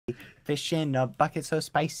Fish in a bucket so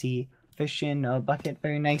spicy. Fish in a bucket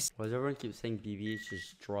very nice. Why does everyone keep saying BBH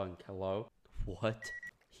is drunk? Hello? What?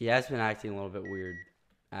 He has been acting a little bit weird,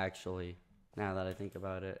 actually, now that I think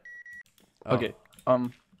about it. Oh. Okay,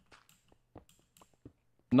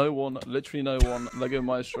 no one, literally no one, Lego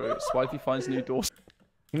Maestro, Spikey finds new doors.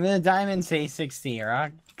 Give me the diamonds, A60, or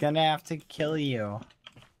I'm gonna have to kill you.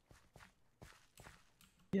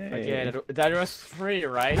 Yeah. Okay, that was 3,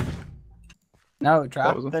 right? No,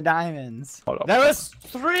 drop the diamonds. That was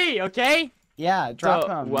 3, okay? Yeah, drop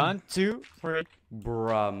them. 1, 2, 3.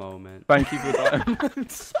 Bruh moment. Thank you for the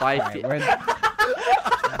diamonds. Spikey. Right,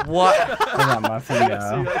 What? where'd that muffin See you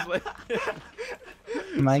go? guys later.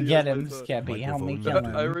 Am I See you get guys him, later. Skeppy? Help me Microphone kill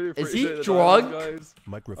him. I really Is he appreciate the drunk? diamonds, guys.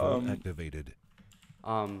 Microphone activated.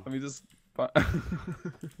 Let me just...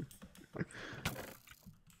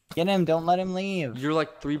 Get him, don't let him leave. You're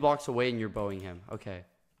like 3 blocks away and you're bowing him. Okay.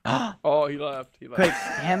 Oh, he left. Quick,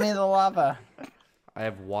 hand me the lava. I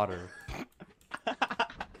have water.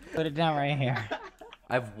 Put it down right here.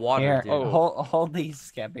 I have water, Here, dude. hold these,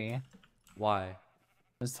 Skeppy. Why?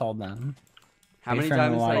 Just hold them. How Wait many for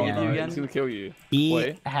him to diamonds did I log give in. you He's again? gonna kill you. He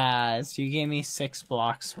Wait. has. You gave me 6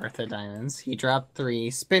 blocks worth of diamonds. He dropped 3.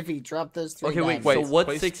 Spiffy, drop those 3. Okay, wait, diamonds. so what's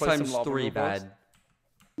place- 6 place some times lava 3, real fast. bad?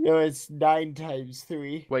 No, it's 9 times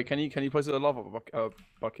 3. Wait, can you place a lava bucket?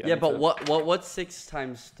 Yeah, but what's 6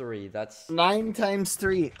 times 3? That's... 9 times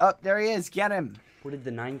 3. Oh, there he is. Get him. Where did the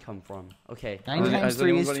 9 come from? Okay. 9 Has times 3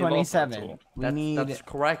 anyone is got any lava at 27. all? We need That's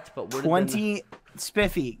correct, but where did 20.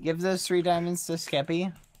 Spiffy, give those 3 diamonds to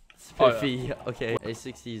Skeppy. Spiffy. Okay.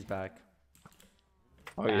 A60 is back.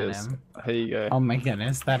 Oh, Got yes. him. Here you go. Oh my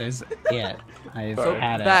goodness, that is it. I've Sorry.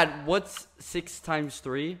 had it. Bad, what's 6 times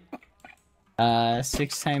 3?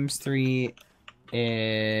 6 times 3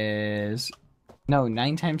 is... No,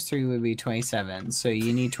 9 times 3 would be 27, so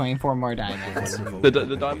you need 24 more diamonds.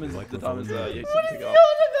 The diamonds, yeah, you can pick it up.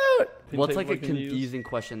 What's like a Can you use- confusing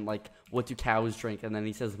question, like, what do cows drink? And then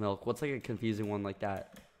he says milk. What's like a confusing one like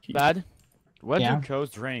that? Bad? What Yeah. do cows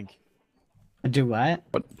drink? Do what?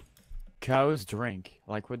 Cows drink.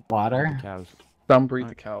 Like what? Water? Cows. Don't breed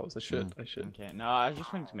the cows. I should. Okay, no, I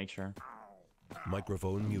just wanted to make sure.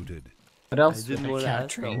 Microphone muted. What else didn't would wanna a cow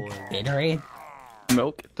ask that drink? one. Gatorade?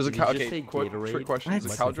 Milk? Does a Did cow? you just Okay, say trick Gatorade? question.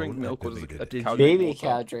 Does a cow drink Microphone milk or does a activated. cow Baby drink cow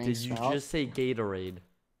water? drinks Did you milk. just say Gatorade?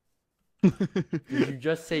 Did you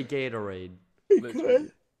just say Gatorade? Literally.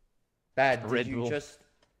 Bad, did Red you Bull. just...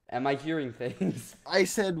 Am I hearing things? I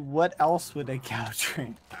said, what else would a cow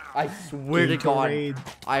drink? I swear to God, Gatorade.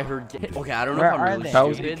 I heard... Okay, I don't know Where if I'm are really they?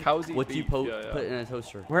 stupid. Cows eat What do you beef, yeah. put in a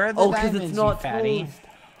toaster? Where are the Oh, diamonds, because it's not you fatty? toast.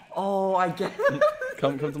 Oh, I get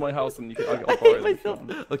Come to my house and you can. I'll I borrow hate it. myself.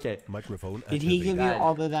 Okay, Microphone Did he give you activated.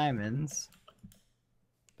 all the diamonds?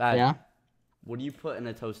 Bad. Yeah. What do you put in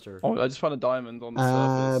a toaster? Oh, I just found a diamond on the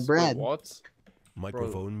surface. bread. Wait, what?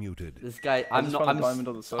 Microphone muted. This guy, I I'm just not. found a I'm diamond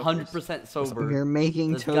on the surface. 100% sober. If you're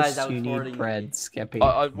making This guy's toast, you outsmarting need me. bread,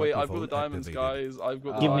 Skeppy. Wait, I've got the Microphone diamonds, activated. guys. I've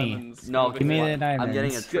got the Give me. diamonds. No, Give me the I'm diamonds.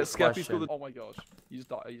 getting a trick Skeppy's question. got the. Oh my gosh, you just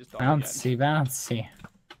died. You just died Bouncy, bouncy. again.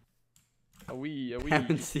 Are we?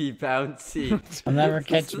 Bouncy, bouncy, You'll never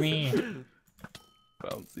catch me.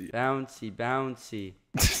 Bouncy, bouncy, bouncy,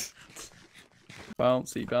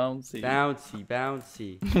 bouncy, bouncy. bouncy,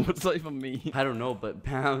 bouncy. What's that even mean? I don't know, but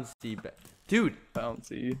bouncy, dude.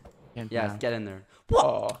 Bouncy. Yes, get in there.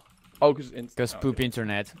 Oh, because Cause poop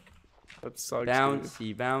internet. That sucks.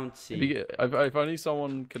 Bouncy, bouncy. If only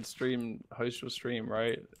someone could host your stream,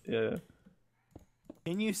 right? Yeah.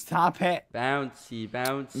 Can you stop it? Bouncy,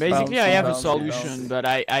 bouncy. Basically, I Bouncy, have a bouncy, solution, bouncy. but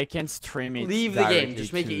I can't stream it. Leave the game. directly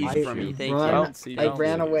Just make it to easy for YouTube. me. Thank Run. you. Bouncy, I bouncy.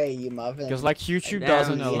 ran away, you muffin. Because like YouTube Bouncy,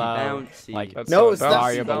 doesn't allow bouncy. like That's No, bouncy, stop.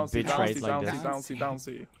 variable bouncy, bitrate bouncy, like bouncy, this. bouncy,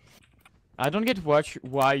 bouncy. I don't get why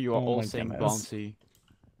you are Oh all my saying goodness. bouncy.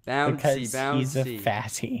 Bouncy, Because he's a bouncy.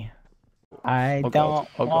 fatty. I Oh God, don't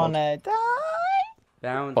oh God. wanna die.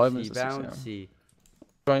 5 Bouncy, minutes to 6 a.m. bouncy.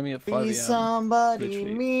 Join me at 5 Be a.m. somebody,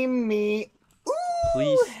 Literally. me. Ooh,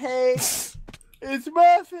 Please. hey, it's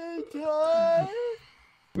muffin time.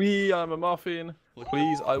 I'm a muffin.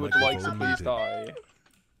 Please, I would like to Microphone please die.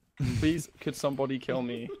 Please, could somebody kill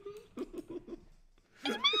me?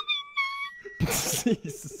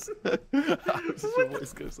 Jesus. How does your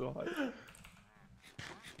voice go so high?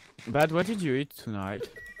 But what did you eat tonight?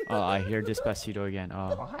 Oh, I hear Despacito again.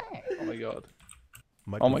 Oh. Why? Oh my god.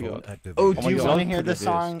 Microphone God. activated. Oh, my do you God. want to hear To the the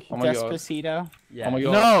song disc. Oh my God. Despacito? Yeah. Oh my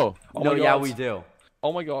god. No! Oh No, my yeah, God. we do.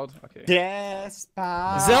 Oh my god. Okay.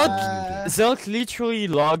 Despacito. Zelk literally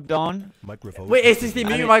logged on. Microphone. Wait, A60, activated.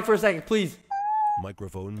 mute your mic for a second, please.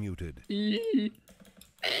 Microphone muted.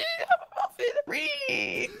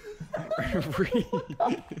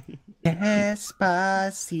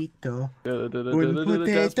 Despacito. Un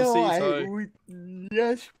potato I Despacito. would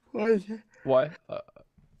yes. Why?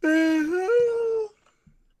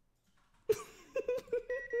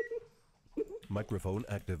 Microphone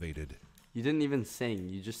activated. You didn't even sing.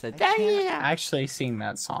 You just said. I can't actually sing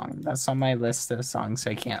that song. That's on my list of songs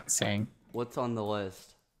I can't sing. What's on the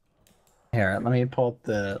list? Here, let me pull up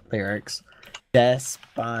the lyrics.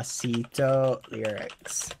 Despacito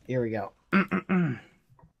lyrics. Here we go.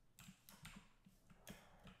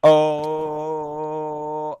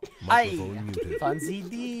 Oh, Microphone ay, muted. fancy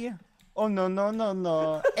D. Oh no no no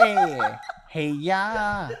no. Hey, hey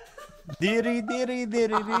ya. Diri diri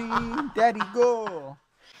diri daddy go.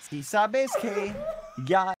 Si sabes que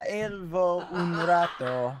ya elvo un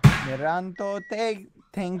rato, mirando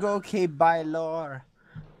tengo que bailar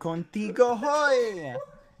contigo hoy.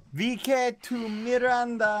 Vi que tu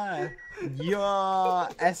miranda, yo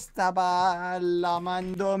estaba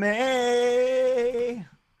lamándome.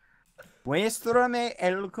 Muéstrame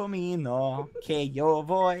el camino que yo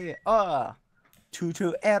voy.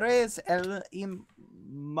 Tú eres el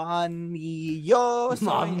imán y yo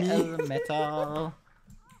soy el metal.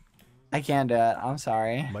 I can't do it. I'm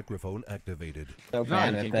sorry. Microphone activated. So No,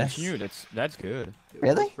 bad you at can this. continue. That's good.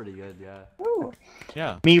 Really? That's pretty good, yeah. Ooh.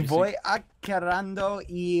 Yeah. Me you see- voy aclarando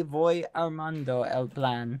y voy armando el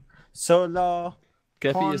plan. Solo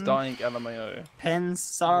Skeppy is Con- dying, LMAO.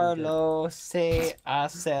 pensarlo se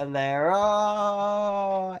aceleró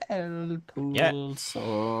el Yeah.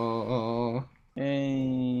 pulso.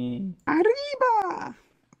 Hey. Arriba!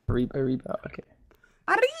 Reba. Okay.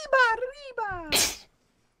 Arriba!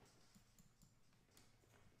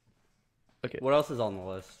 Okay. What else is on the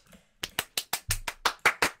list?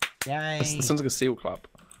 Yay. This sounds like a seal clap.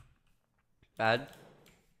 Bad?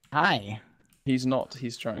 Hi. He's not.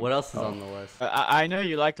 He's trying. What else is Oh. on the list? I know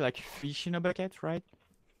you like fish in a bucket, right?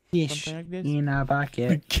 Fish Something like this? in a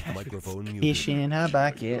bucket. Microphone Fish muted. in a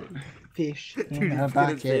bucket. Fish in Dude, a he's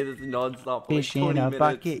gonna say bucket. this non-stop for like Fish 20 in a minutes.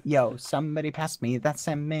 bucket. Yo, somebody pass me that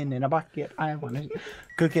salmon in a bucket. I want to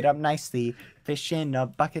cook it up nicely. Fish in a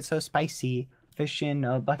bucket so spicy. Fish in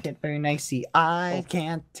a bucket very nicey. I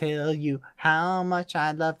can't tell you how much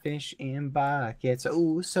I love fish in buckets.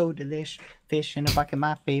 Ooh, so delish. Fish in a bucket,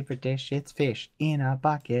 my favorite dish. It's fish in a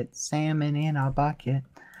bucket. Salmon in a bucket.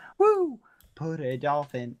 Woo! Put a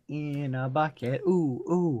dolphin in a bucket. Ooh,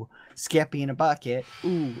 ooh. Skeppy in a bucket.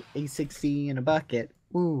 Ooh, A60 in a bucket.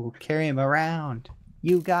 Ooh, carry him around.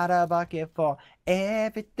 You got a bucket for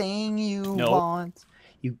everything you No. want.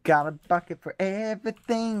 You got a bucket for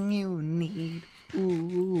everything you need.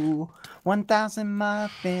 Ooh, 1,000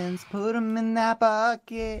 muffins. Put them in that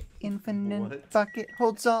bucket. Infinite What? bucket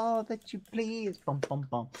holds all that you please. Bum, bum,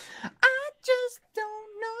 bum. I just don't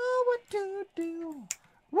know what to do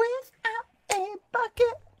without a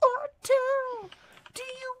bucket or two. Do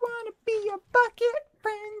you want to be a bucket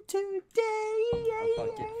friend today? A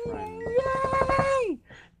bucket friend. Yay!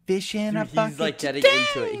 Fish in a Dude, bucket he's like getting today.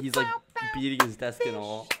 into it. He's like beating his desk and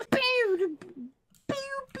all. Pew, pew,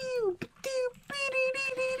 pew, pew,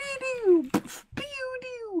 pew,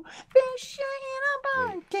 pew. Fish in a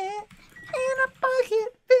bucket. In a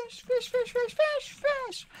bucket. Fish.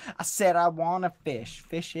 I said I want a fish.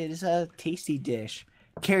 Fish is a tasty dish.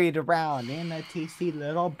 Carried around in a tasty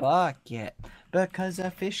little bucket. Because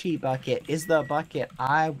a fishy bucket is the bucket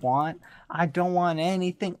I want. I don't want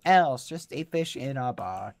anything else. Just a fish in a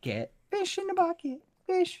bucket. Fish in a bucket.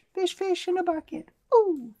 Fish in a bucket.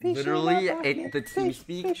 Ooh, fish Literally, in a bucket. the team Fish,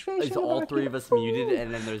 speak fish is in a all three bucket. of us Ooh, muted,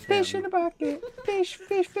 and then there's fish in him. a bucket. Fish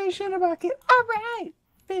in a bucket. All right.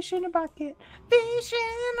 Fish in a bucket. Fish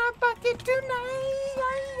in a bucket tonight.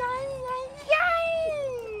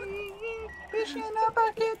 Fish in a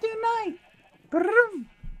bucket tonight. Brum.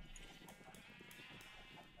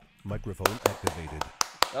 Microphone activated.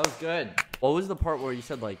 That was good. What was the part where you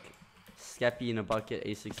said like Skeppy in a bucket,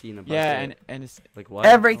 A60 in a bucket? Yeah, and it's like what?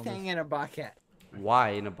 Everything in a bucket. Why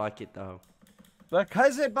in a bucket though?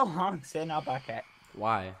 Because it belongs in a bucket.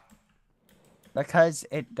 Why? Because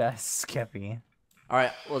it does, Skeppy. All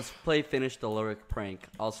right, let's play finish the lyric prank.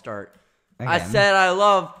 I'll start. I Again. said I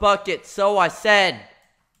love buckets, so I said.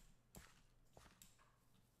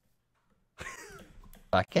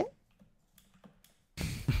 Bucket?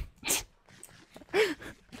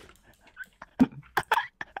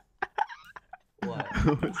 What?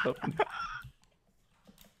 What's happening?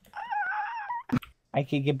 I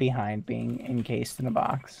could get behind being encased in a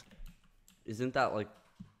box. Isn't that like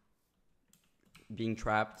being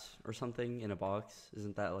trapped or something in a box?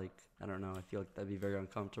 Isn't that like, I don't know, I feel like that'd be very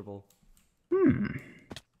uncomfortable.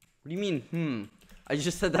 What do you mean, I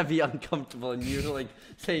just said that'd be uncomfortable, and you're like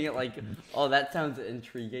saying it like, oh, that sounds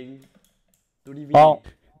intriguing. What do you mean? Well,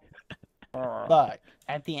 look,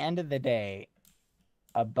 at the end of the day,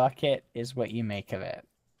 a bucket is what you make of it.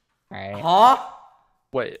 Right? Huh?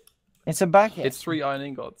 Wait, It's a bucket. it's 3 iron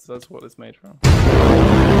ingots. That's what it's made from.